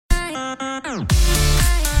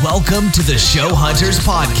Welcome to the Shadowhunters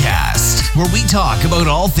podcast, where we talk about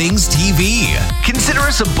all things TV. Consider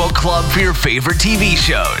us a book club for your favorite TV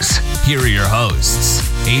shows. Here are your hosts,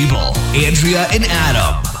 Abel, Andrea, and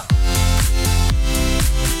Adam.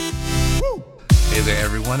 Hey there,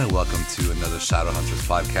 everyone, and welcome to another Shadowhunters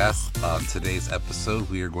podcast. On today's episode,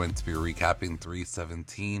 we are going to be recapping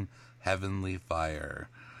S3E17, Heavenly Fire.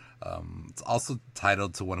 It's also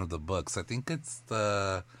titled to one of the books. I think it's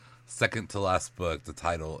the second to last book. The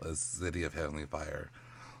title is City of Heavenly Fire.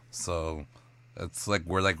 So it's like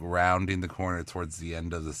we're like rounding the corner towards the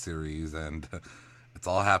end of the series, and it's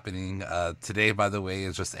all happening. Today, by the way,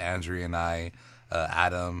 is just Andrea and I.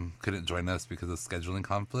 Adam couldn't join us because of scheduling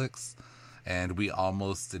conflicts, and we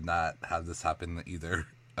almost did not have this happen either.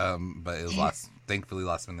 But it was thankfully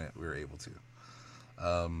last minute we were able to.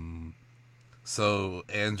 So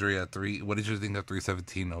Andrea, what did you think of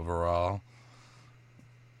S3E17 overall?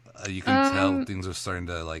 You can tell things are starting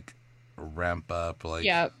to like ramp up. Like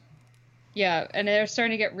yeah, and they're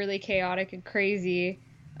starting to get really chaotic and crazy.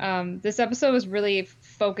 This episode was really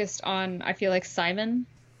focused on, I feel like, Simon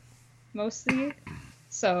mostly.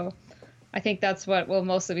 So I think that's what we'll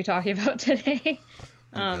mostly be talking about today.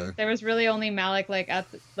 Okay. There was really only Malik at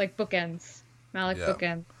bookends.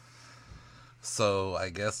 Bookends. So I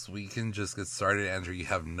guess we can just get started. Andrew, you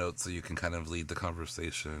have notes, so you can kind of lead the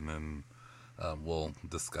conversation, and we'll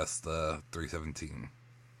discuss the S3E17.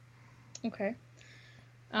 Okay.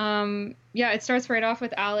 It starts right off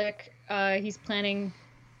with Alec. He's planning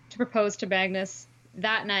to propose to Magnus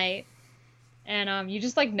that night, and you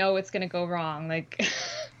just know it's gonna go wrong.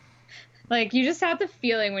 Like you just have the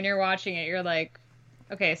feeling when you're watching it. You're like,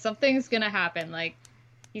 okay, something's gonna happen. Like,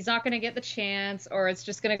 he's not going to get the chance, or it's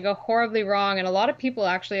just going to go horribly wrong. And a lot of people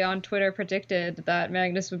actually on Twitter predicted that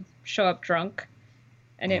Magnus would show up drunk.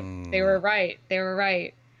 And they were right. They were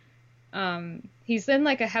right. He's in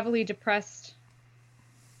a heavily depressed,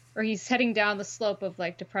 or he's heading down the slope of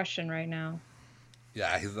depression right now.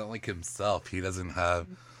 Yeah, he's not like himself. He doesn't have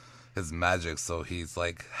his magic, so he's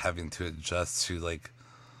having to adjust to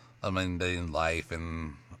a mundane life,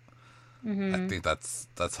 and I think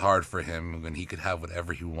that's hard for him when he could have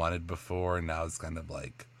whatever he wanted before, and now it's kind of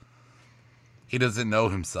he doesn't know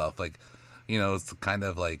himself. It's kind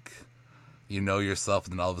of yourself,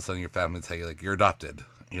 and then all of a sudden your family tell you you're adopted.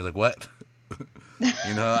 And you're like, what?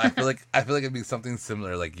 I feel like it'd be something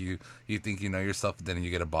similar. You think you know yourself, and then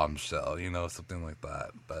you get a bombshell. Something like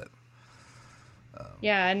that. But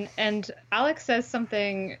yeah, and Alex says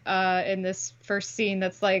something in this first scene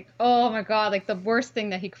that's oh my god, the worst thing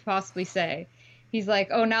that he could possibly say. He's like,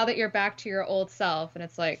 oh, now that you're back to your old self, and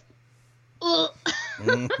it's ugh.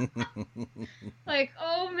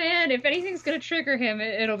 Oh man, if anything's gonna trigger him,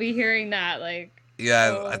 it'll be hearing that.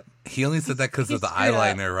 He only said that because of the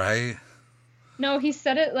eyeliner, right? No, he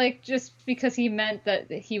said it just because he meant that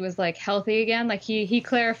he was healthy again. He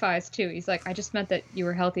clarifies too. He's I just meant that you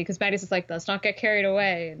were healthy, because Magnus is let's not get carried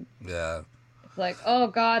away. And yeah, it's oh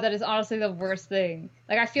god, that is honestly the worst thing.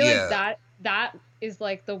 I feel that is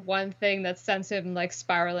the one thing that sends him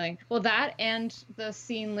spiraling. Well, that and the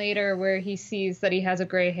scene later where he sees that he has a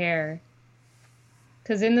gray hair.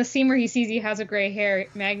 Because in the scene where he sees he has a gray hair,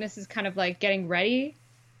 Magnus is kind of getting ready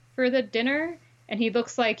for the dinner. And he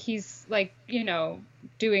looks like he's,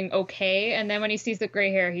 doing okay. And then when he sees the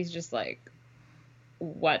gray hair, he's just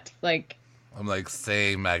what? I'm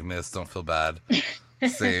same, Magnus. Don't feel bad.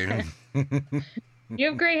 Same. You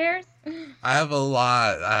have gray hairs? I have a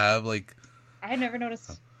lot. I have, I had never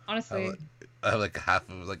noticed, honestly. I have, half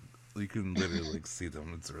of, you can literally, see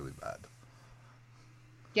them. It's really bad.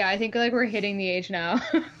 Yeah, I think, we're hitting the age now.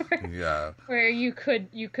 Yeah. Where you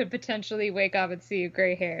could potentially wake up and see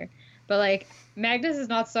gray hair. But, Magnus is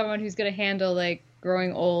not someone who's going to handle,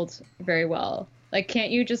 growing old very well.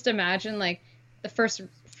 Can't you just imagine, the first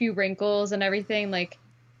few wrinkles and everything,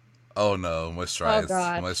 Oh, no, moisturize. Oh,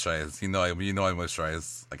 God. Moisturize. You know I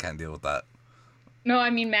moisturize. I can't deal with that. No, I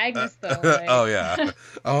mean Magnus, though. Oh, yeah.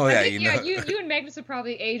 Oh, yeah, you and Magnus would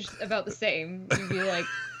probably age about the same. You'd be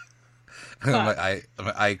my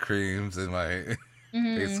eye creams and my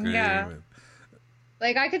face cream. Yeah.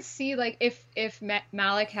 I could see, if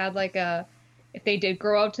Malik had, if they did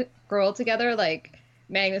grow up together,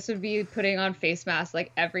 Magnus would be putting on face masks,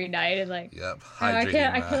 every night, and, yep, I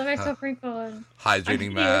can't let myself wrinkle.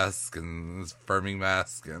 Hydrating mask and firming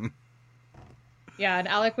mask, and... Yeah, and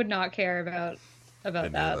Alec would not care about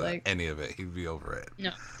that. Any of it. He'd be over it.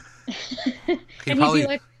 No. He'd be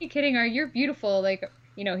like, are you kidding? You're beautiful.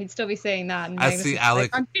 He'd still be saying that. And I see Alec...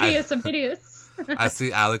 I'm hideous. I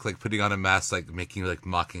see Alec putting on a mask,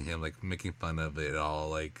 mocking him, making fun of it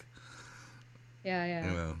all,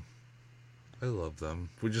 Yeah. I love them.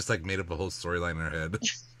 We just like made up a whole storyline in our head.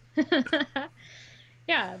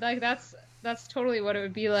 Yeah, like that's totally what it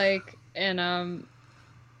would be like. And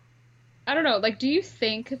I don't know, like, do you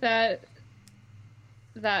think that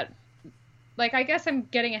like, I guess I'm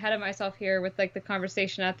getting ahead of myself here with like the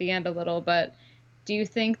conversation at the end a little, but do you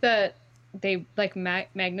think that they like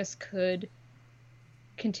Magnus could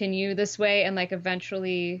continue this way and like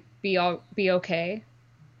eventually be okay?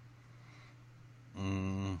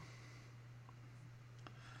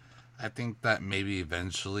 I think that maybe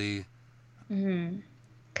eventually.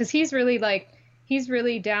 Because he's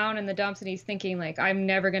really down in the dumps, and he's thinking like, I'm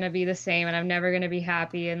never gonna be the same, and I'm never gonna be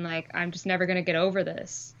happy, and like I'm just never gonna get over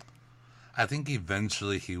this. I think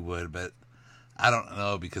eventually he would, but I don't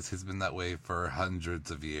know, because he's been that way for hundreds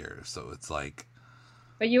of years. So it's like.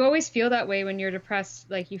 But you always feel that way when you're depressed.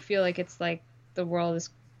 Like, you feel like it's like the world is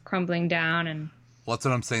crumbling down, and. Well, that's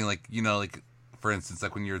what I'm saying. Like, you know, like, for instance,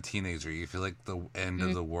 like when you're a teenager, you feel like the end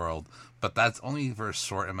of the world, but that's only for a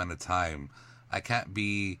short amount of time. I can't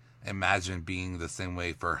imagine being the same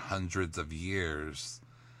way for hundreds of years.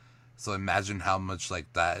 So imagine how much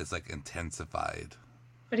like that is like intensified.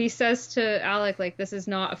 But he says to Alec, like, this is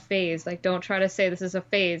not a phase. Like, don't try to say this is a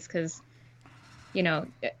phase, because, you know,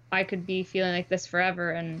 I could be feeling like this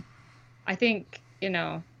forever. And I think, you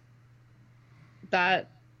know,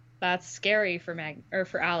 that's scary for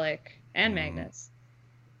Alec and Magnus.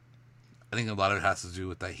 I think a lot of it has to do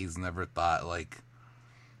with that he's never thought, like,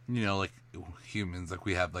 you know, like humans, like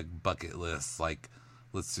we have like bucket lists, like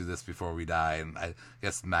let's do this before we die, and I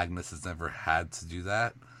guess Magnus has never had to do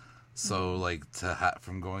that. So like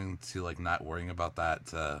from going to like not worrying about that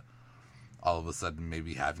to all of a sudden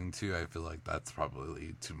maybe having to, I feel like that's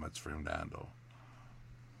probably too much for him to handle.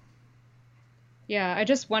 Yeah, I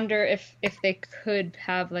just wonder if they could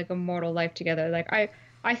have like a mortal life together. Like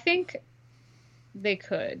I think they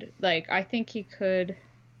could. Like, I think he could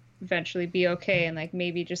eventually be okay, and like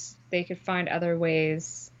maybe just they could find other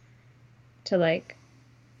ways to like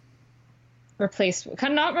replace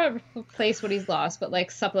what he's lost, but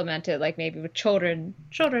like supplement it, like maybe with children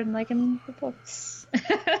like in the books.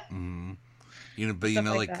 You know, but you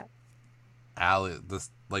know, like Alec,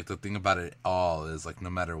 this, like, the thing about it all is like no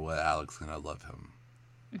matter what, Alec's gonna love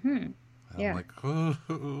him. Yeah, I'm like, oh,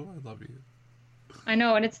 I love you. I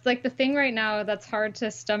know, and it's like the thing right now that's hard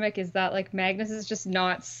to stomach is that like Magnus is just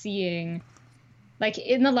not seeing, like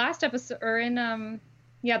in the last episode, or in the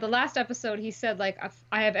last episode, he said like,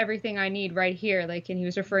 I have everything I need right here, like, and he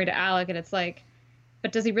was referring to Alec, and it's like,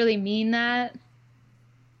 but does he really mean that?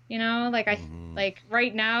 You know, like like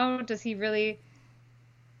right now, does he really?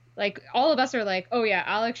 Like, all of us are like, oh yeah,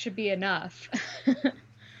 Alex should be enough.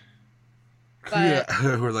 But,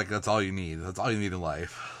 yeah, we're like, that's all you need. That's all you need in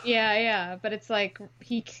life. Yeah. But it's like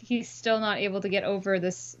he's still not able to get over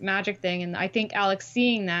this magic thing, and I think Alex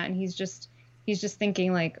seeing that, and he's just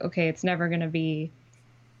thinking like, okay, it's never gonna be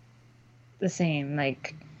the same.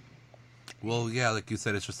 Like, well, yeah, like you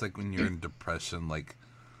said, it's just like when you're in depression. Like,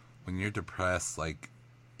 when you're depressed, like,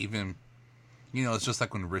 even, you know, it's just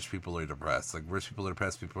like when rich people are depressed. Like, rich people are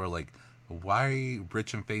depressed. People are like, why are you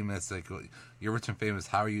rich and famous? Like, you're rich and famous.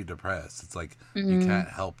 How are you depressed? It's like, you can't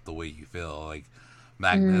help the way you feel. Like,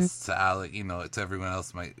 Magnus to Alec, you know, to everyone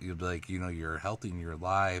else, you'd be like, you know, you're healthy and you're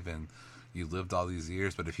alive and you lived all these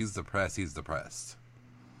years. But if he's depressed, he's depressed.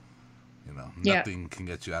 You know, nothing can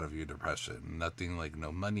get you out of your depression. Nothing, like,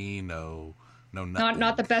 no money, no nothing.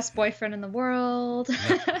 Not the best boyfriend in the world.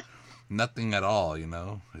 Nothing at all, you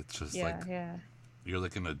know? It's just yeah. You're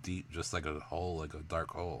like in a deep, just like a hole, like a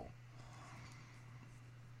dark hole.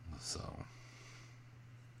 So.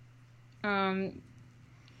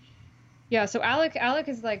 Yeah, so Alec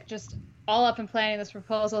is like just all up and planning this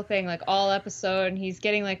proposal thing, like all episode, and he's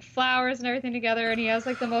getting like flowers and everything together, and he has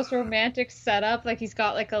like the most romantic setup. Like, he's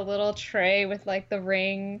got like a little tray with like the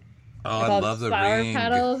ring. Oh, I love the flower ring.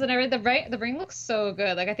 petals and everything. The ring looks so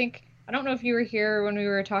good. Like, I don't know if you were here when we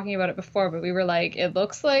were talking about it before, but we were like, it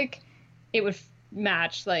looks like it would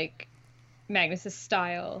match like Magnus's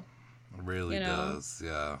style. It really does,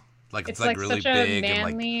 yeah. Like, it's like really such big a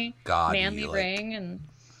manly, and like gaudy, manly like, ring, and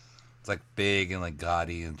it's like big and like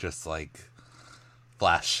gaudy and just like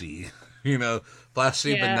flashy, you know,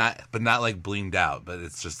 flashy, but not like blinged out, but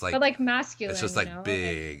it's just like, but like masculine. It's just like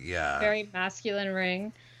big, like, yeah, very masculine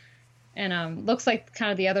ring, and looks like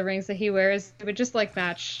kind of the other rings that he wears. It would just like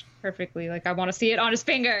match perfectly. Like, I want to see it on his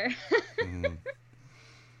finger.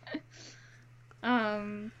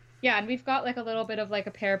 Yeah, and we've got like a little bit of like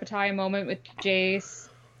a peripetie moment with Jace,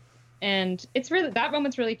 and that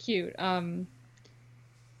moment's really cute.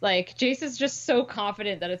 Like, Jace is just so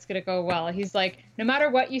confident that it's gonna go well. He's like, no matter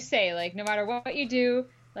what you say, like, no matter what you do,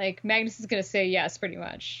 like Magnus is gonna say yes, pretty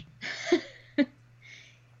much.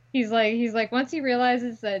 He's like once he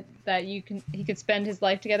realizes that he could spend his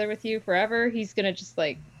life together with you forever, he's gonna just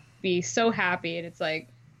like be so happy, and it's like,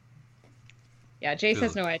 yeah, Jace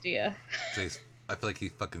has no idea. Jace, I feel like he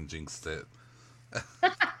fucking jinxed it.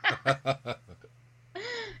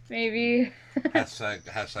 Maybe.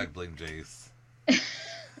 Hashtag blame Jace.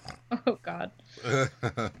 Oh God.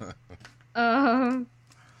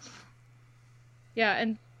 Yeah,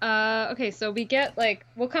 and okay, so we get like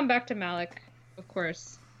we'll come back to Malik, of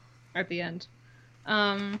course, at the end.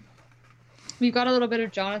 We've got a little bit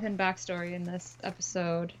of Jonathan backstory in this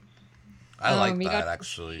episode. I like that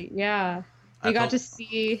actually. Yeah. We got to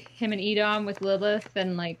see him and Edom with Lilith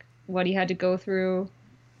and like what he had to go through.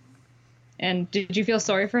 And did you feel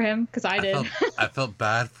sorry for him? Because I did. I felt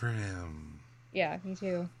bad for him. Yeah, me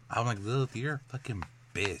too. I'm like, Lilith, you're a fucking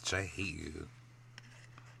bitch. I hate you.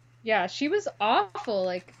 Yeah, she was awful.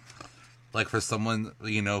 Like for someone,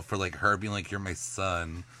 you know, for like her being like, you're my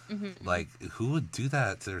son. Mm-hmm. Like, who would do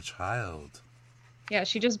that to their child? Yeah,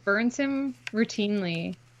 she just burns him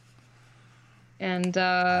routinely. And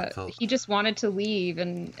he just wanted to leave,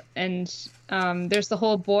 and there's the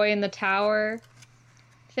whole boy in the tower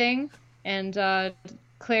thing, and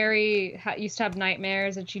Clary used to have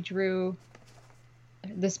nightmares, and she drew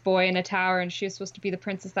this boy in a tower, and she was supposed to be the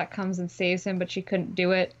princess that comes and saves him, but she couldn't do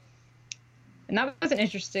it. And that was an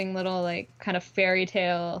interesting little like kind of fairy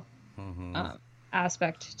tale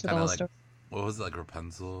aspect to the whole story. What was it, like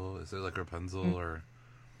Rapunzel? Is it like Rapunzel or?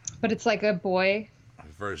 But it's like a boy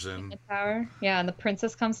version in the tower. Yeah, and the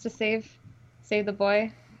princess comes to save the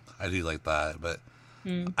boy. I do like that, but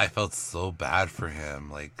I felt so bad for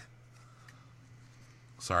him. Like,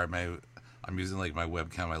 sorry, I'm using like my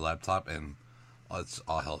webcam, my laptop, and it's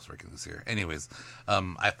all hell's breaking loose here. Anyways,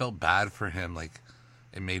 I felt bad for him. Like,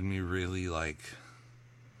 it made me really like,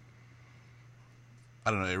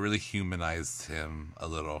 I don't know. It really humanized him a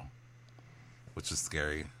little, which is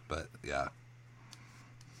scary. But yeah.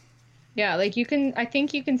 Yeah, like I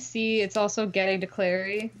think you can see it's also getting to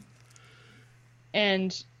Clary,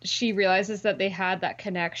 and she realizes that they had that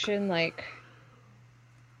connection, like,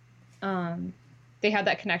 they had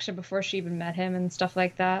that connection before she even met him and stuff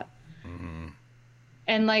like that. Mm-hmm.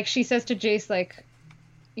 And like she says to Jace, like,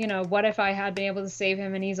 you know, what if I had been able to save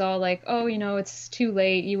him? And he's all like, oh, you know, it's too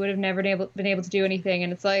late. You would have never been able to do anything.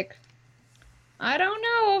 And it's like, I don't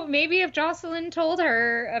know. Maybe if Jocelyn told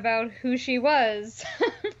her about who she was.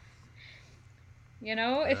 You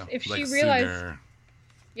know, yeah, if like she realized, sooner.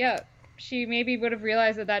 Yeah, she maybe would have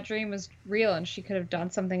realized that dream was real, and she could have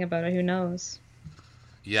done something about it. Who knows?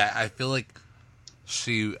 Yeah, I feel like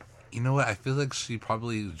you know what? I feel like she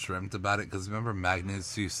probably dreamt about it, because remember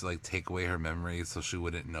Magnus used to like take away her memories so she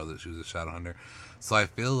wouldn't know that she was a Shadowhunter. So I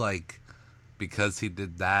feel like because he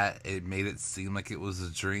did that, it made it seem like it was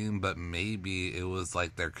a dream, but maybe it was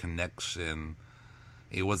like their connection.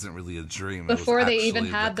 It wasn't really a dream. Before they even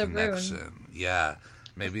had the rune. Yeah.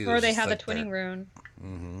 Maybe before they had the twinning rune.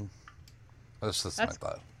 Mm-hmm. That's just my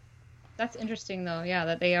thought. That's interesting, though. Yeah,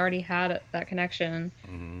 that they already had that connection.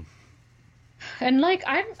 Mm-hmm. And like,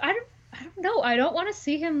 I don't know. I don't want to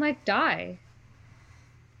see him like die.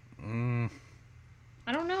 I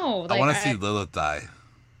don't know. Like, I want to see Lilith die.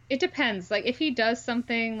 It depends. Like, if he does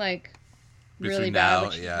something like really bad,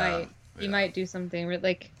 which he might do something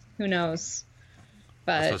like, who knows.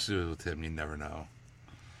 But especially with him, you never know.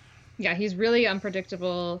 Yeah, he's really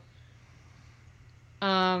unpredictable.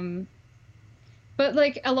 But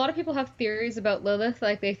like a lot of people have theories about Lilith.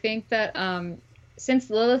 Like they think that since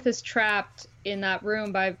Lilith is trapped in that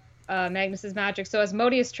room by Magnus's magic, so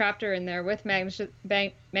Asmodeus trapped her in there with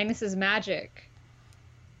Magnus's magic,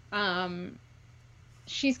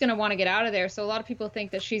 she's gonna want to get out of there. So a lot of people think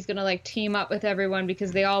that she's gonna like team up with everyone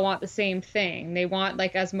because they all want the same thing. They want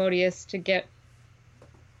like Asmodeus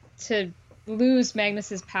to lose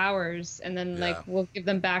Magnus's powers, and then like we'll give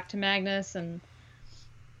them back to Magnus. And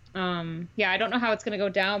I don't know how it's gonna go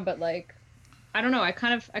down, but like I don't know, I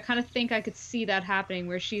kind of think I could see that happening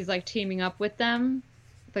where she's like teaming up with them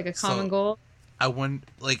with like a common goal. I wonder,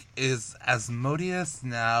 like, is Asmodeus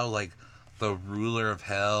now like the ruler of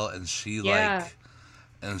hell, and she like,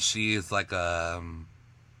 and she is like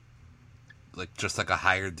just like a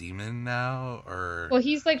higher demon now? Or well,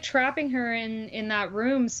 he's like trapping her in that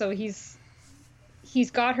room, so he's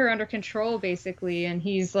got her under control basically, and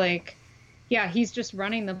he's like, yeah, he's just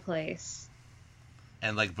running the place.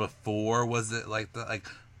 And like before, was it like the like,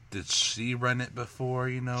 did she run it before?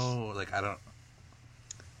 You know, like I don't.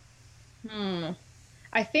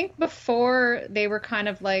 I think before they were kind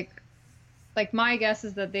of like my guess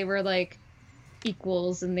is that they were like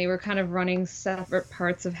equals and they were kind of running separate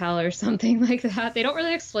parts of hell or something like that. They don't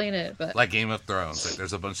really explain it, but like Game of Thrones, like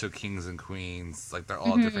there's a bunch of kings and queens, like they're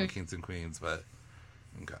all different kings and queens, but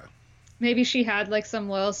okay. Maybe she had like some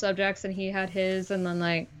loyal subjects and he had his, and then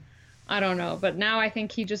like I don't know, but now I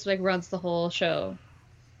think he just like runs the whole show.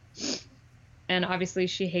 And obviously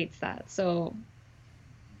she hates that. So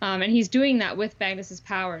and he's doing that with Magnus's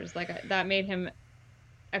powers. Like that made him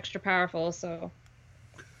extra powerful, so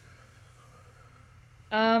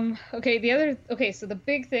okay, so the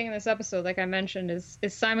big thing in this episode, like I mentioned, is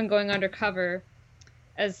Simon going undercover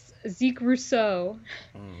as Zeke Rousseau.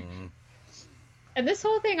 Mm-hmm. And this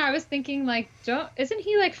whole thing, I was thinking, like, isn't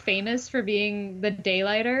he like famous for being the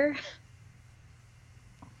daylighter?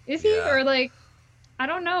 Is he? Yeah. Or like, I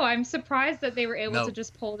don't know. I'm surprised that they were able to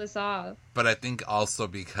just pull this off. But I think also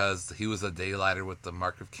because he was a daylighter with the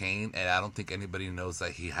Mark of Cain, and I don't think anybody knows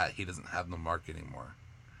that he doesn't have the mark anymore.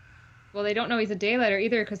 Well, they don't know he's a daylighter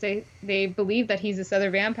either because they believe that he's this other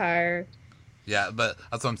vampire. Yeah, but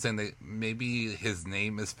that's what I'm saying. Maybe his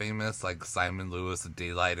name is famous, like Simon Lewis, a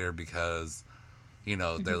daylighter, because, you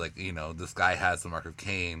know, they're like, you know, this guy has the Mark of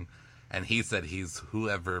Cain, and he said he's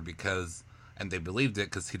whoever because, and they believed it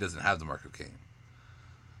because he doesn't have the Mark of Cain.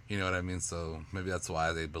 You know what I mean? So maybe that's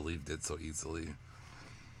why they believed it so easily.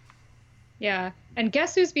 Yeah, and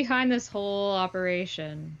guess who's behind this whole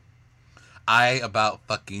operation? I about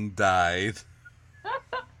fucking died.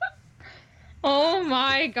 Oh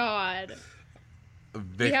my god.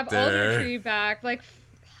 Victor. We have Aldertree back. Like,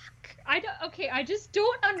 fuck. I just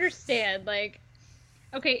don't understand. Like,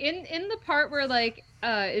 okay, in the part where, like,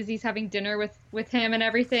 Izzy's having dinner with him and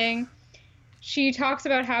everything, she talks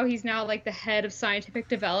about how he's now, like, the head of scientific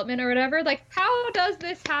development or whatever. Like, how does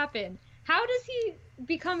this happen? How does he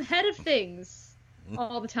become head of things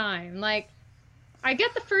all the time? Like, I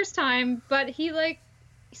get the first time, but he, like,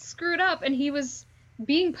 screwed up and he was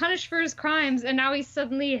being punished for his crimes, and now he's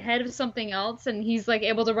suddenly head of something else, and he's, like,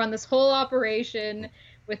 able to run this whole operation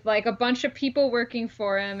with, like, a bunch of people working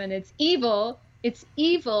for him, and it's evil. It's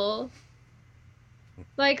evil.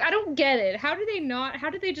 Like, I don't get it. How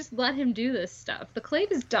did they just let him do this stuff? The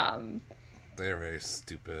Clave is dumb. They're very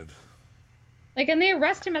stupid. Like, and they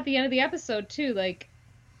arrest him at the end of the episode, too. Like,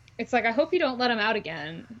 it's like, I hope you don't let him out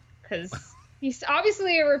again, because he's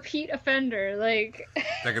obviously a repeat offender. Like,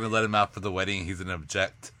 they're gonna let him out for the wedding. He's gonna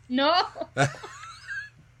object. No.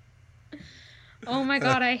 Oh my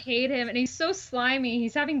god, I hate him, and he's so slimy.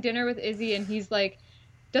 He's having dinner with Izzy, and he's like,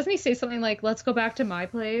 doesn't he say something like, "Let's go back to my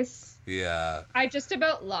place"? Yeah. I just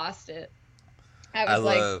about lost it. I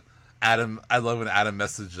love Adam. I love when Adam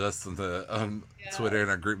messaged us on the Twitter in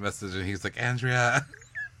our group message, and he's like, "Andrea,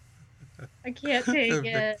 I can't take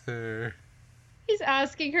Victor. it." He's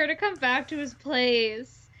asking her to come back to his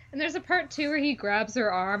place, and there's a part 2 where he grabs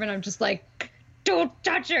her arm, and I'm just like, "Don't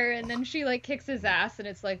touch her!" And then she like kicks his ass, and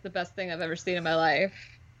it's like the best thing I've ever seen in my life.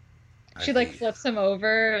 She like flips him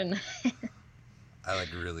over, and I like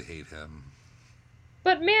really hate him.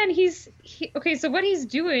 But man, okay. So what he's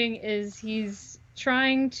doing is he's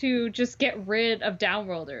trying to just get rid of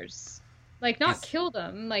downworlders, like not kill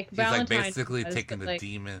them, like he's Valentine. Like basically taking the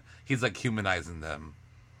demon. He's like humanizing them.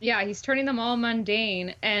 Yeah, he's turning them all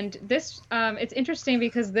mundane, and this it's interesting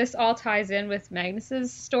because this all ties in with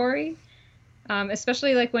Magnus's story,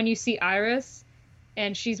 especially like when you see Iris,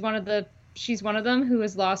 and she's one of them who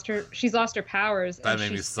has lost her powers. That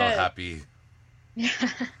made me so happy.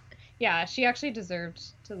 Yeah, she actually deserved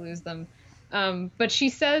to lose them. But she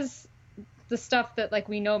says the stuff that, like,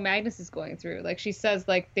 we know Magnus is going through. Like, she says,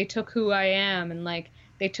 like, they took who I am, and, like,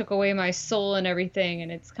 they took away my soul and everything.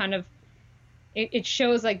 And it's kind of, it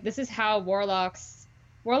shows, like, this is how warlocks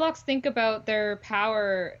think about their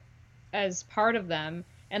power as part of them.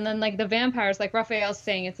 And then, like, the vampires, like Raphael's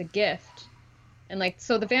saying, it's a gift. And, like,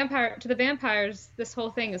 so to the vampires, this whole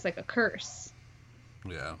thing is like a curse.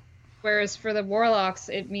 Yeah. Whereas for the warlocks,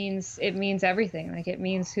 it means everything. Like, it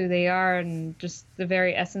means who they are, and just the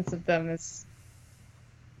very essence of them is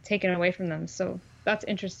taken away from them. So that's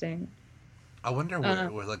interesting. I wonder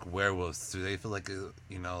where like werewolves, do they feel like,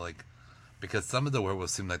 you know, like, because some of the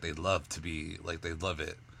werewolves seem like they love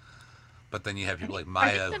it, but then you have people like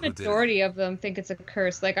Maya. I think the majority of them think it's a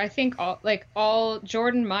curse. Like, I think all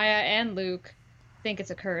Jordan, Maya, and Luke think it's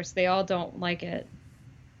a curse. They all don't like it,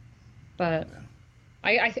 but. Yeah.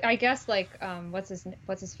 I guess, like, what's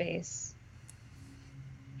his face?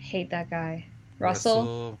 Hate that guy.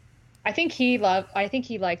 Russell. I think he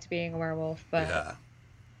liked being a werewolf, but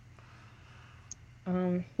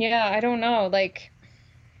yeah, I don't know. Like,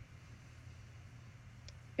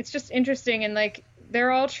 it's just interesting, and like they're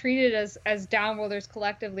all treated as downworlders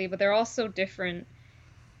collectively, but they're all so different.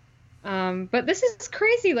 But this is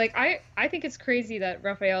crazy. Like, I think it's crazy that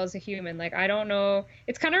Raphael is a human. Like, I don't know.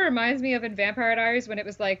 It kind of reminds me of in Vampire Diaries when it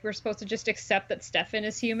was like we're supposed to just accept that Stefan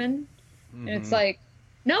is human. And it's like,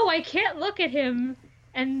 no, I can't look at him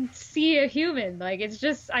and see a human. Like, it's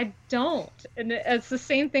just, I don't. And it's the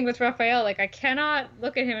same thing with Raphael. Like, I cannot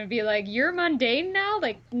look at him and be like, you're mundane now?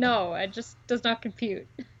 Like, no, it just does not compute.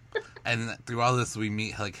 And through all this, we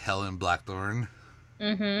meet like Helen Blackthorn.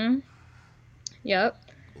 Mm-hmm. Yep.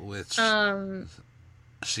 Which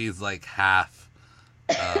she's like half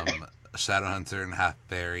Shadowhunter and half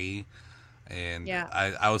fairy. And Yeah.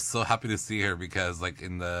 I was so happy to see her because like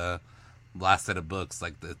in the last set of books,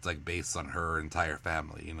 like it's like based on her entire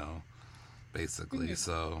family, you know, basically. Mm-hmm.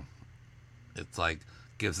 So it's like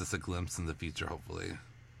gives us a glimpse in the future, hopefully.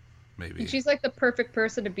 Maybe. And she's like the perfect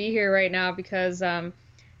person to be here right now because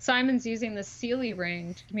Simon's using the Sealy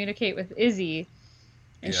ring to communicate with Izzy,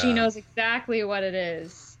 and she knows exactly what it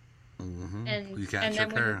is. Mm-hmm. And you can't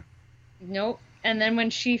trick her. Nope. And then when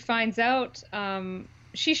she finds out,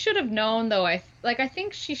 she should have known though. I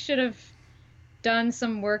think she should have done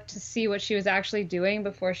some work to see what she was actually doing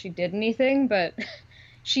before she did anything, but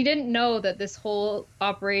she didn't know that this whole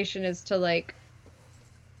operation is to like,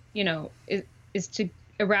 you know, is to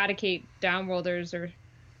eradicate downworlders or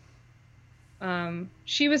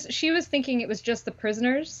she was thinking it was just the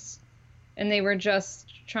prisoners and they were just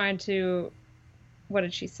trying to, what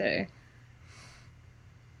did she say?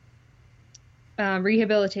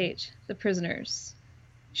 Rehabilitate the prisoners.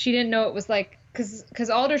 She didn't know it was like because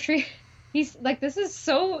Aldertree, he's like, this is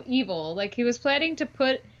so evil. Like he was planning to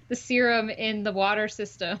put the serum in the water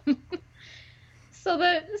system so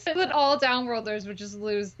that all downworlders would just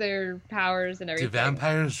lose their powers and everything. Do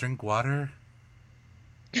vampires drink water?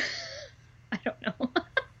 I don't know.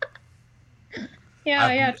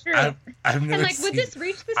 Yeah, true. I've never and like, seen, would this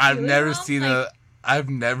reach the I've ceiling never realm? seen like, I've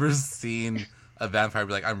never seen a vampire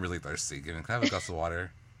be like, I'm really thirsty. Can I have a glass of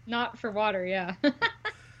water? Not for water, yeah.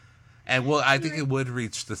 And well, I think it would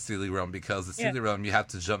reach the Sealy realm because the Sealy realm you have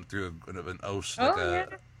to jump through an ocean.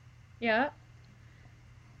 Yeah.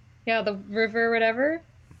 Yeah, the river or whatever.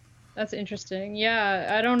 That's interesting.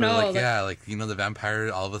 Yeah, I don't know. Like, yeah, like, you know, the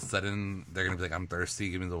vampire, all of a sudden, they're going to be like, I'm thirsty,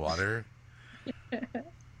 give me the water.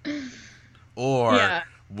 Or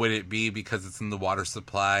would it be because it's in the water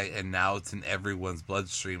supply and now it's in everyone's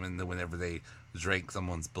bloodstream and then whenever they drink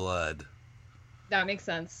someone's blood? That makes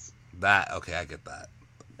sense. Okay, I get that.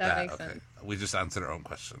 That makes sense. We just answered our own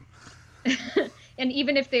question. And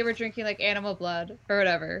even if they were drinking, like, animal blood or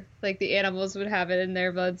whatever, like, the animals would have it in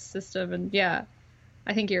their blood system. And, yeah,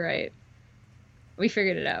 I think you're right. We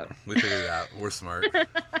figured it out. We're smart.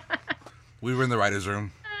 We were in the writer's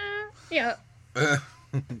room. Yeah.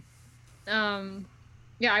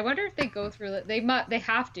 Yeah, I wonder if they go through it. They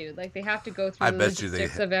have to. Like, they have to go through the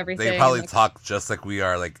logistics of everything. They probably talk just like we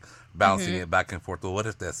are, like, bouncing it back and forth. Well, what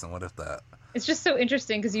if this and what if that? It's just so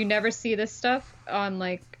interesting because you never see this stuff on,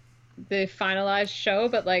 like, the finalized show,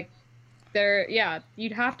 but, like,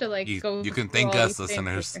 you'd have to, like, go. You can thank us,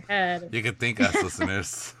 listeners. You can thank us,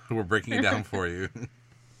 listeners. We're breaking it down for you.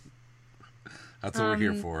 That's what we're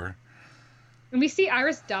here for. And we see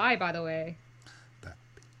Iris die, by the way. That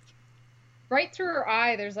bitch. Right through her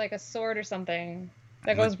eye, there's, like, a sword or something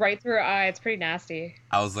that goes right through her eye. It's pretty nasty.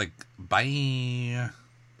 I was like, bye.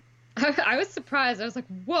 I was surprised. I was like,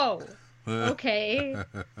 whoa. Okay.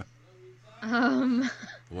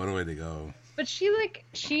 What a way to go. But she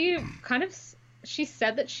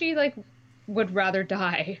said that she, like, would rather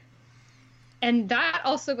die. And that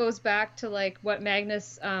also goes back to, like, what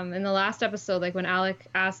Magnus, in the last episode, like, when Alec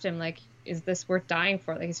asked him, like, is this worth dying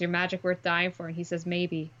for? Like, is your magic worth dying for? And he says,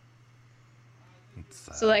 maybe.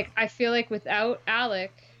 So, like, I feel like without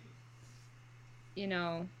Alec, you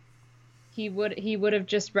know, he would have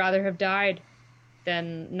just rather have died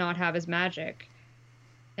than not have his magic.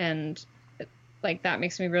 And, like, that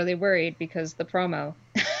makes me really worried because the promo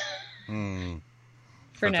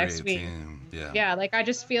for next week. Yeah, like, I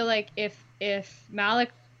just feel like if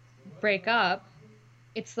Malik break up,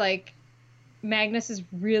 it's like Magnus is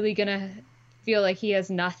really gonna feel like he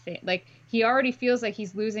has nothing. Like, he already feels like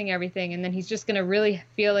he's losing everything, and then he's just gonna really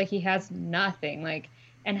feel like he has nothing. Like,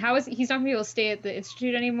 and he's not gonna be able to stay at the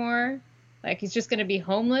institute anymore. Like, he's just gonna be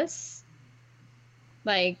homeless.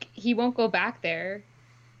 Like, he won't go back there.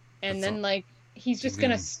 And then, like, he's just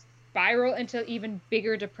gonna spiral into even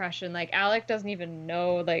bigger depression. Like, Alec doesn't even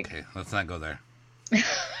know, like... Okay, let's not go there.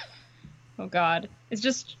 Oh, God. It's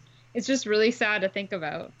just really sad to think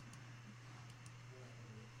about.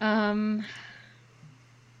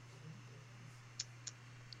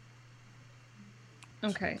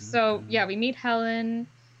 Okay, so, yeah, we meet Helen,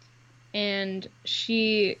 and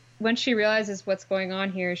she when she realizes what's going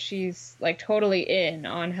on here, she's like totally in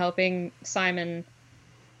on helping Simon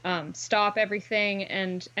stop everything,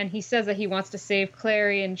 and he says that he wants to save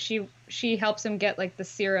Clary, and she helps him get like the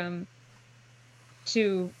serum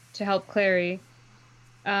to help Clary.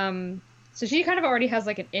 So she kind of already has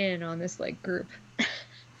like an in on this like group.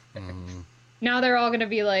 Now they're all gonna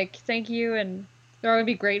be like thank you, and they're all gonna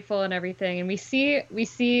be grateful and everything. And we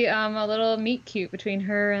see a little meet cute between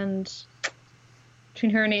her and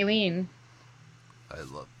Aileen. I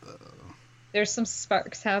love that. There's some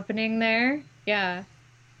sparks happening there. Yeah.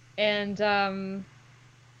 And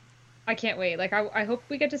I can't wait. Like I hope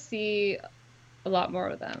we get to see a lot more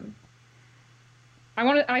of them.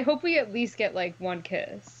 I hope we at least get like one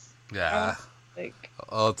kiss. Yeah. Like,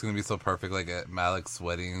 oh, it's gonna be so perfect. Like at Malik's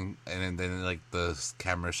wedding, and then like the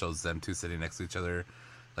camera shows them two sitting next to each other,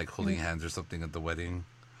 like holding hands or something at the wedding.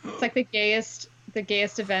 It's like the gayest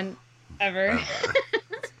event ever.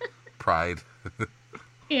 Pride.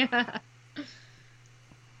 Yeah.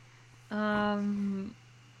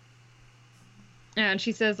 And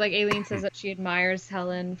she says, like, Aileen says that she admires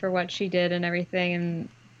Helen for what she did and everything, and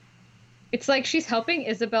it's like she's helping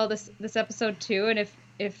Isabel this episode too. And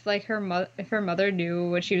if like her mother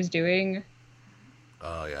knew what she was doing,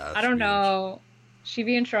 oh yeah, I don't know, she'd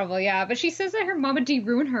be in trouble. Yeah, but she says that her mom would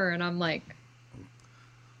de-ruin her, and I'm like,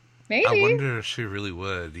 maybe. I wonder if she really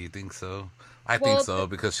would. Do you think so? I think so,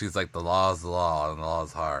 because she's like, the law is the law and the law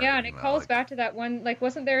is hard. Yeah, and it calls back to that one, like,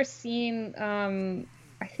 wasn't there a scene,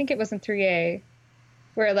 I think it was in 3A,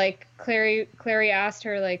 where, like, Clary asked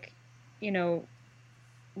her, like, you know,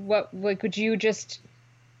 what, like, would you just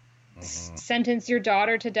sentence your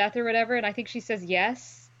daughter to death or whatever? And I think she says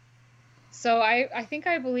yes. So I think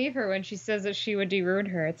I believe her when she says that she would de-ruin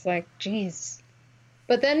her. It's like, jeez.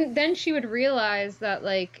 But then she would realize that,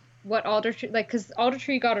 like, what Aldertree, like, because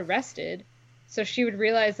Aldertree got arrested. So she would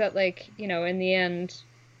realize that, like, you know, in the end,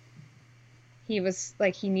 he was,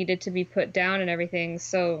 like, he needed to be put down and everything,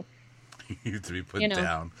 so... He needed to be put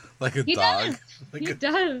down. Like a dog. Like he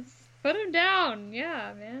does. Put him down.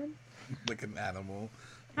 Yeah, man. Like an animal.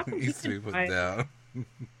 He needs to be put down.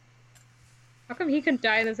 How come he couldn't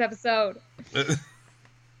die in this episode?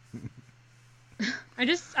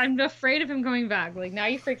 I'm afraid of him coming back. Like, now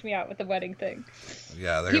you freaked me out with the wedding thing.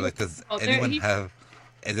 Yeah, they're like, does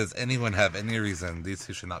anyone have any reason these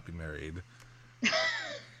two should not be married?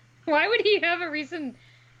 Why would he have a reason?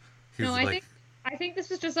 He's no, I think this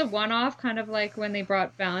was just a one-off, kind of like when they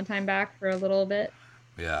brought Valentine back for a little bit.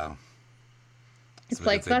 Yeah. It's so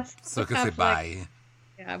like, let's... So can say bye. Like,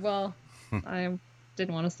 yeah, well, I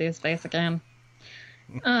didn't want to see his face again.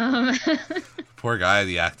 Poor guy,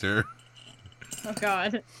 the actor. Oh,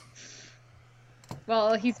 God.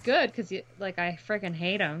 Well, he's good, because, like, I freaking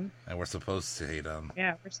hate him. And we're supposed to hate him.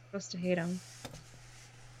 Yeah, we're supposed to hate him.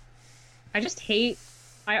 I just hate...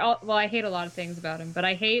 I hate a lot of things about him, but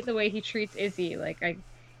I hate the way he treats Izzy. Like,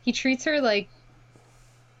 he treats her like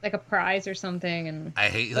a prize or something, and... I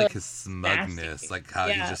hate, like, his smugness. Nasty. Like, how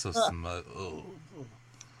he's just so smug. Oh.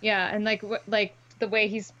 Yeah, and, like the way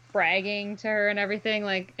he's bragging to her and everything,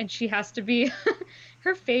 like, and she has to be...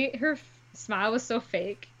 her smile was so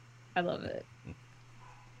fake. I love it.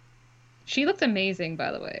 She looked amazing,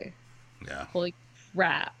 by the way. Yeah. Holy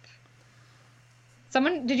crap.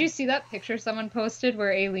 Did you see that picture someone posted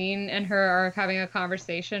where Aileen and her are having a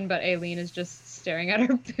conversation, but Aileen is just staring at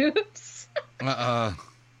her boobs?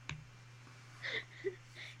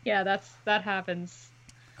 Yeah, that happens.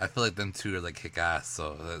 I feel like them two are like kick ass,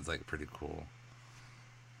 so that's like pretty cool.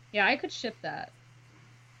 Yeah, I could ship that.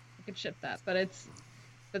 But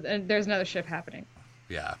there's another ship happening.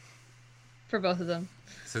 Yeah. For both of them.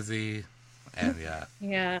 Sizzy, and yeah.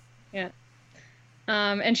 Yeah.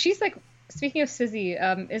 And she's like, speaking of Sizzy,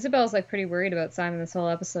 Isabel's like pretty worried about Simon this whole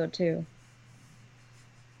episode too.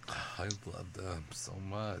 I love them so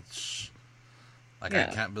much. Like, yeah.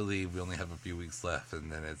 I can't believe we only have a few weeks left,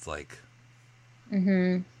 and then it's like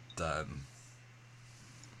done.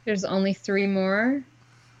 There's only 3 more,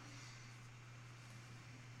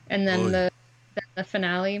 and then the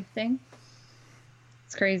finale thing.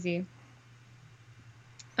 It's crazy.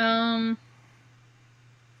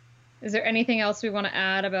 Is there anything else we want to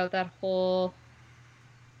add about that whole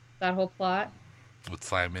plot? With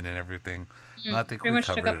Simon and everything. No, I think pretty we much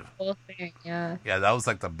took covered up the whole thing, yeah. Yeah, that was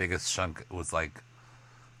like the biggest chunk. It was like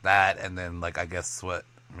that, and then like I guess what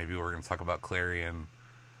maybe we're gonna talk about Clary and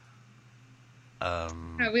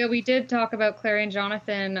we did talk about Clary and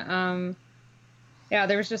Jonathan. Yeah,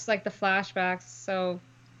 there was just like the flashbacks, so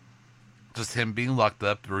just him being locked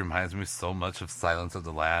up reminds me so much of Silence of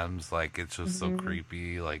the Lambs. Like, it's just so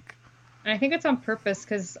creepy. Like, And I think it's on purpose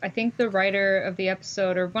because I think the writer of the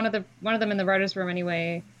episode, or one of them in the writers' room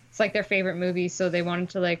anyway, it's like their favorite movie, so they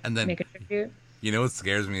wanted to like And then, make a tribute. you know what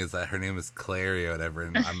scares me is that her name is Clary or whatever,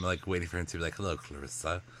 and I'm like waiting for him to be like, "Hello,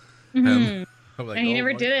 Clarissa." Mm-hmm. I'm like, And he oh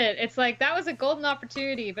never my- did it. It's like that was a golden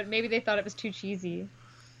opportunity, but maybe they thought it was too cheesy.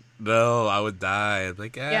 No, I would die.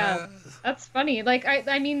 Like, Yeah, that's funny. Like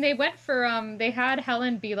I mean, they went for they had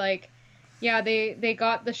Helen be like, yeah, they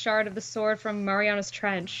got the shard of the sword from Mariana's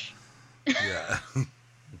Trench. yeah.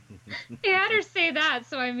 They had her say that,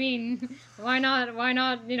 so I mean, why not?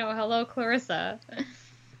 Hello, Clarissa.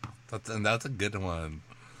 That's a good one.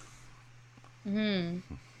 Hmm.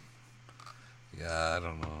 Yeah, I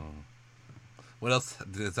don't know. What else?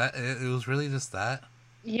 Is that it? It was really just that?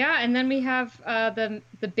 Yeah, and then we have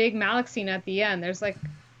the big Malik scene at the end. There's like,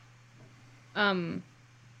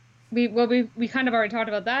 we kind of already talked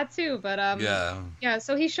about that too, but yeah.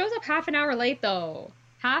 So he shows up half an hour late though,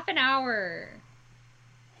 half an hour,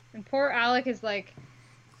 and poor Alec is like,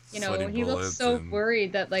 Sweating he looks bullets so and-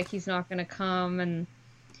 worried that like he's not gonna come, and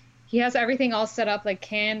he has everything all set up like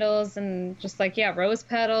candles and just like rose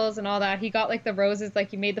petals and all that. He got like the roses,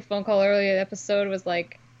 like you made the phone call earlier. The episode was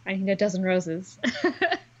like, I need a dozen roses.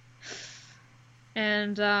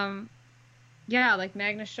 And like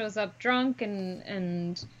Magnus shows up drunk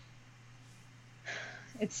and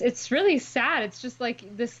it's really sad. It's just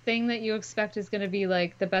like this thing that you expect is going to be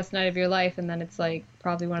like the best night of your life, and then it's like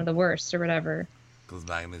probably one of the worst or whatever. Because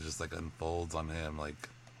Magnus just like unfolds on him, like.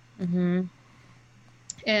 Mm-hmm.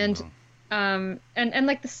 And and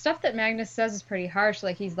like the stuff that Magnus says is pretty harsh.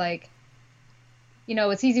 Like he's like,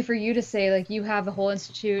 it's easy for you to say like you have the whole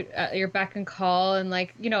institute at your beck and call, and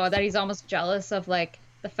like that he's almost jealous of like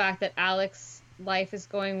the fact that Alec's life is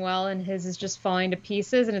going well and his is just falling to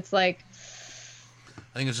pieces, and it's like,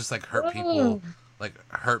 I think it's just like hurt people, like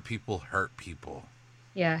hurt people.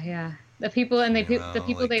 Yeah. The people and the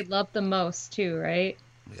people like, they love the most too, right?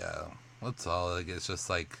 Yeah, that's all. Like it's just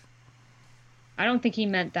like. I don't think he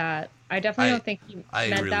meant that. I definitely don't think he meant I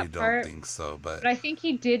really that don't part. think so, but I think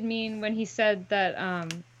he did mean when he said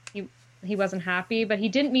that he wasn't happy, but he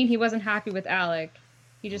didn't mean he wasn't happy with Alec.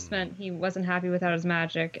 He just meant he wasn't happy without his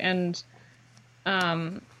magic, and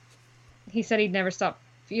he said he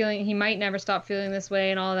might never stop feeling this way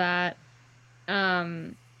and all that.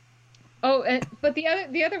 But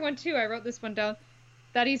the other one too, I wrote this one down,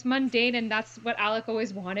 that he's mundane and that's what Alec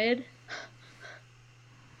always wanted.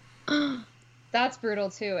 That's brutal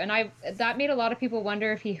too, and that made a lot of people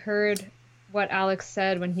wonder if he heard what Alex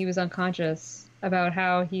said when he was unconscious about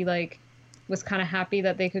how he like was kind of happy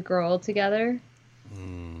that they could grow old together.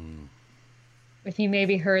 If he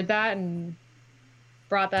maybe heard that and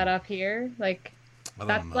brought that up here, like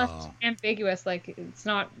that's left ambiguous. Like it's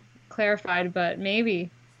not clarified, but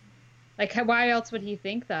maybe. Like why else would he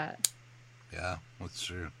think that? Yeah, that's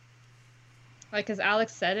true. Like has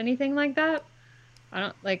Alex said anything like that? I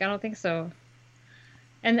don't think so.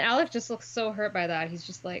 And Alec just looks so hurt by that. He's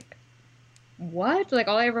just like, what? Like,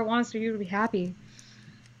 all I ever want is for you to be happy.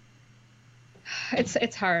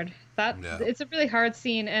 It's hard. It's a really hard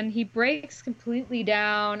scene, and he breaks completely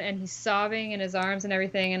down, and he's sobbing in his arms and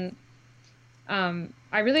everything, and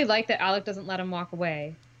I really like that Alec doesn't let him walk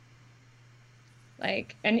away.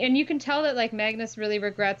 Like, and you can tell that, like, Magnus really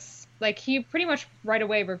regrets, like, he pretty much right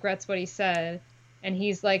away regrets what he said, and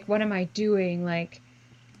he's like, what am I doing? Like,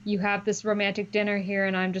 you have this romantic dinner here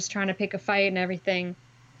and I'm just trying to pick a fight and everything.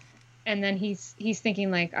 And then he's thinking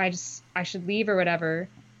like, I should leave or whatever,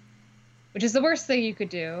 which is the worst thing you could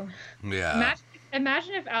do. Yeah.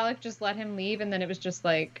 Imagine if Alec just let him leave and then it was just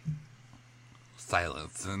like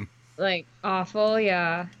silence and like awful.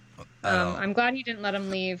 Yeah. I'm glad he didn't let him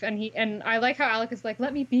leave. And I like how Alec is like,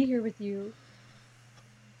 let me be here with you.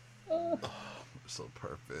 Oh, so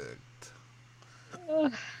perfect.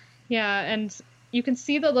 Yeah. And you can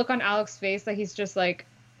see the look on Alec's face that he's just like,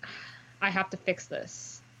 I have to fix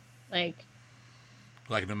this. Like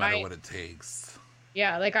no matter what it takes.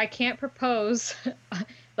 Yeah, like I can't propose.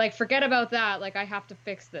 Like forget about that. Like I have to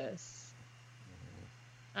fix this.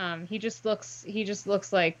 He just looks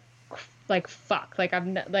like fuck. Like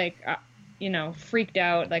I'm freaked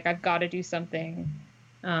out. Like I've got to do something.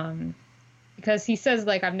 Because he says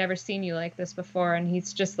like I've never seen you like this before, and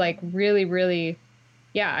he's just like really, really.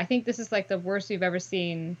 Yeah, I think this is like the worst we've ever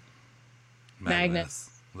seen Magnus.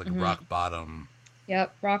 Like rock bottom.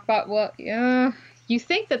 Yep, rock bottom. Well, yeah, you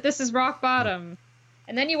think that this is rock bottom,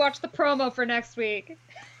 and then you watch the promo for next week.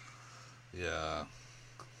 Yeah.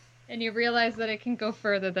 And you realize that it can go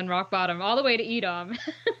further than rock bottom, all the way to Edom.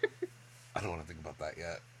 I don't want to think about that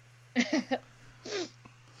yet.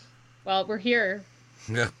 Well, we're here.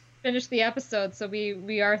 Yeah. finish the episode, so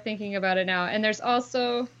we are thinking about it now. And there's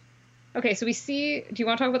also, okay, so we see. Do you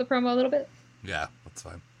want to talk about the promo a little bit? Yeah, that's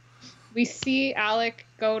fine. We see Alec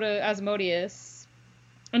go to Asmodeus,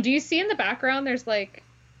 and do you see in the background? There's like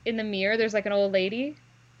in the mirror. There's like an old lady.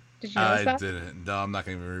 Did you notice that? I didn't. No, I'm not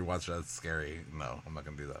gonna even rewatch that. That's scary. No, I'm not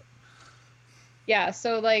gonna do that. Yeah.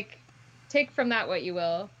 So like, take from that what you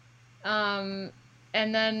will. And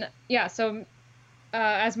then yeah. So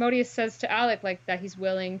Asmodeus says to Alec like that he's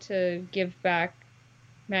willing to give back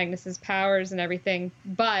Magnus's powers and everything,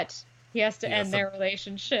 but he has to end their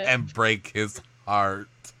relationship and break his heart.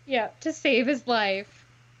 Yeah, to save his life.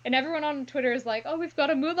 And everyone on Twitter is like, "Oh, we've got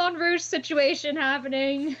a Moulin Rouge situation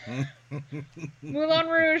happening." Moulin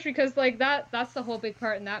Rouge, because like that's the whole big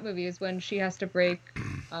part in that movie is when she has to break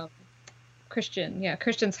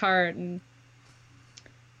Christian's heart, and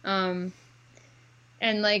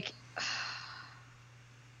like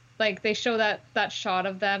they show that shot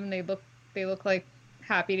of them and they look like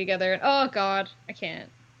happy together, and oh god, I can't.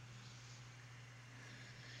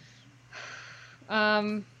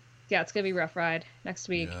 Yeah, it's gonna be a rough ride next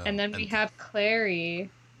week. Yeah, and then we have Clary.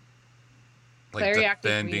 Clary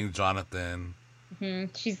defending Jonathan.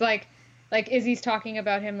 Mm-hmm. She's like Izzy's talking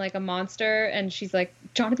about him like a monster, and she's like,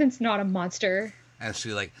 Jonathan's not a monster. And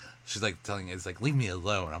she's like telling Izzy, like, leave me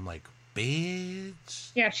alone. I'm like,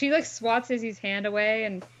 bitch. Yeah, she like swats Izzy's hand away,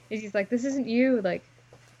 and Izzy's like, this isn't you. Like,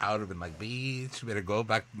 I would have been like, bitch, you better go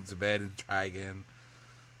back to bed and try again.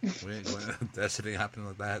 That shit ain't happening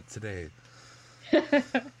like that today.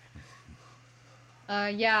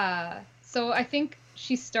 Yeah. So I think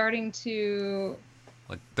she's starting to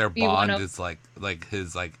like their bond is like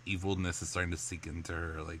his like evilness is starting to seep into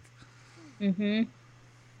her. Like,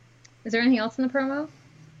 Is there anything else in the promo?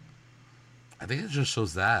 I think it just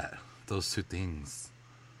shows those two things,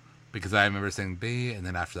 because I remember saying "B," and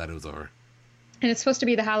then after that it was over. And it's supposed to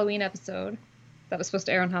be the Halloween episode that was supposed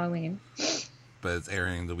to air on Halloween, but it's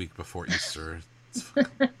airing the week before Easter.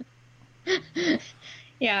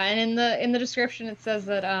 Yeah, and in the description it says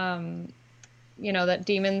that that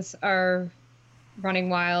demons are running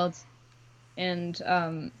wild, and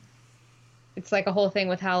it's like a whole thing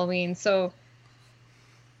with Halloween. So,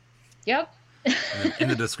 yep. In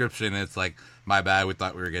the description, it's like, my bad, we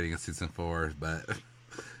thought we were getting a season 4, but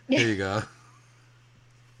here you go.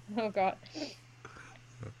 Oh god.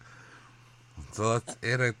 So that's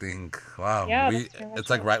it, I think. Wow. Yeah,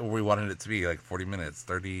 it's like right where we wanted it to be, like 40 minutes,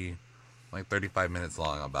 35 minutes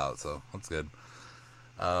long about, so that's good.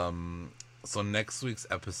 So next week's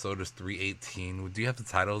episode is 318. Do you have the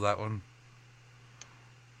title of that one?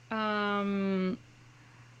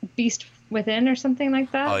 Beast Within or something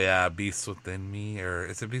like that? Oh yeah, Beast Within Me, or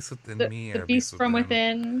is it Beast Within Me? Or the Beast from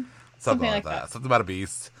Within? Something like that. Something about a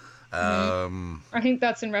beast. I think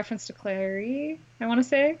that's in reference to Clary, I want to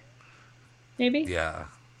say. Maybe? Yeah,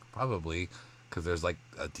 probably. Because there's like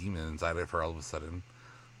a demon inside of her all of a sudden.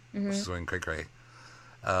 Which is going cray-cray.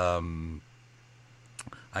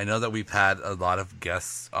 I know that we've had a lot of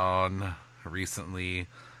guests on recently,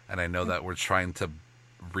 and I know that we're trying to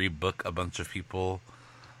rebook a bunch of people.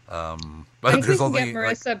 But I think there's we can only get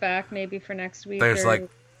Marissa back maybe for next week. There's like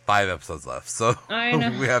 5 episodes left, so I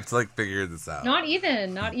know. we have to like figure this out. Not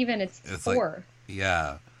even. It's 4. Like,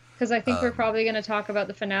 yeah. Because I think we're probably going to talk about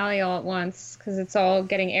the finale all at once, because it's all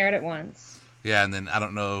getting aired at once. Yeah, and then I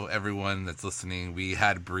don't know everyone that's listening. We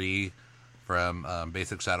had Bree from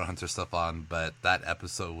Basic Shadowhunter stuff on, but that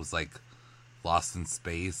episode was like lost in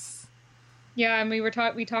space. Yeah, and we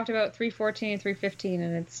talked about 314 and 315,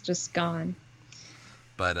 and it's just gone.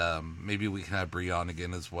 But maybe we can have Bree on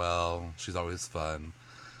again as well. She's always fun.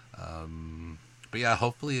 But yeah,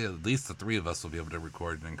 hopefully at least the 3 of us will be able to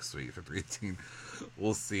record next week for 318.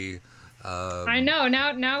 We'll see. I know.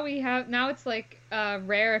 Now it's like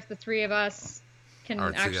rare if the 3 of us can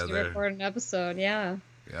actually together. Record an episode. Yeah.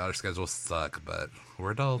 Yeah, our schedules suck, but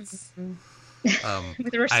we're adults.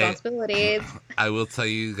 With responsibilities. I will tell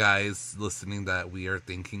you guys listening that we are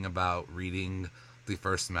thinking about reading the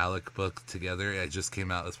first Malik book together. It just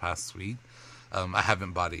came out this past week. I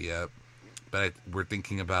haven't bought it yet, but we're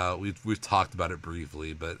thinking about. We've talked about it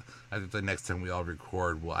briefly, but I think the next time we all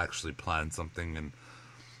record, we'll actually plan something and.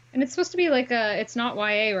 And it's supposed to be like it's not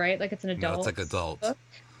YA, right? Like it's an adult. No, it's like adult. Book.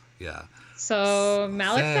 Yeah. So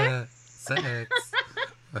Malik sex.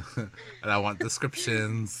 And I want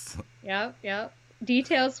descriptions. Yep.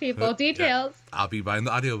 Details, people. Details. Yeah. I'll be buying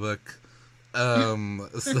the audiobook. So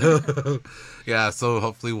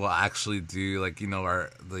hopefully we'll actually do like, the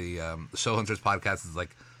Shadowhunters podcast is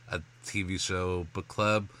like a TV show book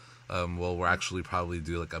club. we'll actually probably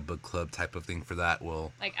do like a book club type of thing for that.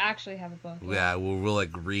 We'll like actually have a book. Yeah, we'll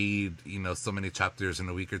like read, so many chapters in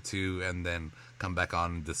a week or two, and then come back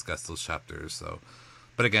on and discuss those chapters. So,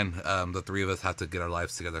 but again, the three of us have to get our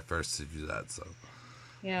lives together first to do that. So,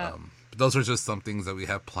 yeah. But those are just some things that we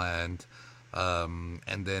have planned.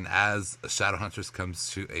 And then as Shadowhunters comes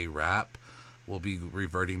to a wrap, we'll be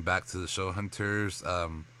reverting back to the Showhunters.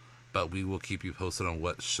 But we will keep you posted on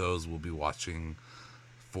what shows we'll be watching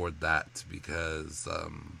for that, because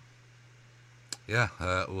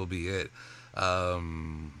that will be it.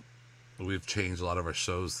 We've changed a lot of our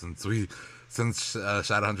shows since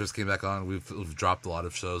Shadowhunters came back on. We've dropped a lot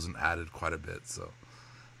of shows and added quite a bit. So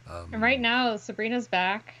and right now Sabrina's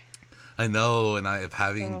back. I know, and I am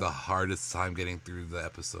having the hardest time getting through the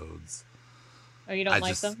episodes. Oh, you don't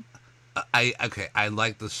like them? I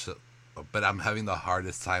like the show, but I'm having the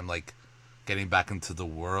hardest time like getting back into the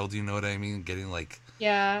world. You know what I mean? Getting like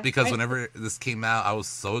because whenever this came out, I was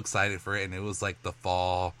so excited for it, and it was like the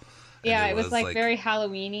fall. Yeah, it was like very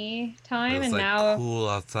Halloween-y time, it was and like now cool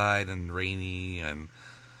outside and rainy, and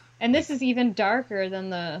this is even darker than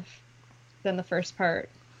the first part.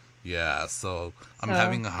 Yeah, so I'm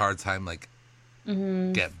having a hard time like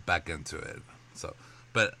get back into it. So,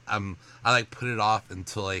 but I like put it off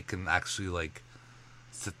until I can actually like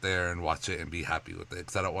sit there and watch it and be happy with it,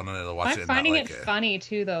 because I don't want to watch it and not like it. I'm finding it funny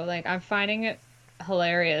too, though. Like, I'm finding it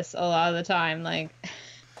hilarious a lot of the time. Like,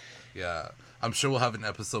 yeah, I'm sure we'll have an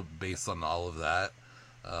episode based on all of that,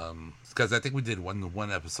 because I think we did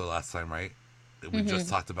one episode last time, right? We just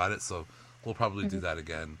talked about it, so we'll probably do that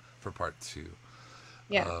again for part 2.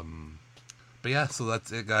 Yeah. But yeah, so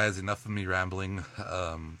that's it, guys. Enough of me rambling.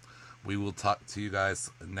 We will talk to you guys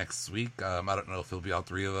next week. I don't know if it'll be all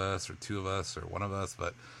 3 of us or 2 of us or 1 of us,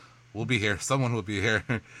 but we'll be here. Someone will be here.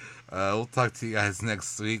 We'll talk to you guys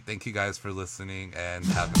next week. Thank you guys for listening, and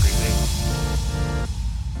have a great day.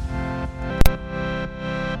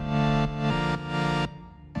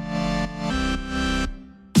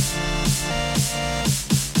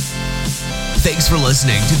 Thanks for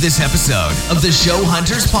listening to this episode of the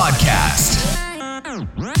Showhunters Podcast.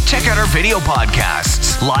 Check out our video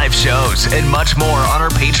podcasts, live shows, and much more on our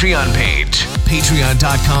Patreon page.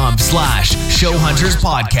 Patreon.com/Showhunters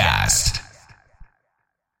Podcast.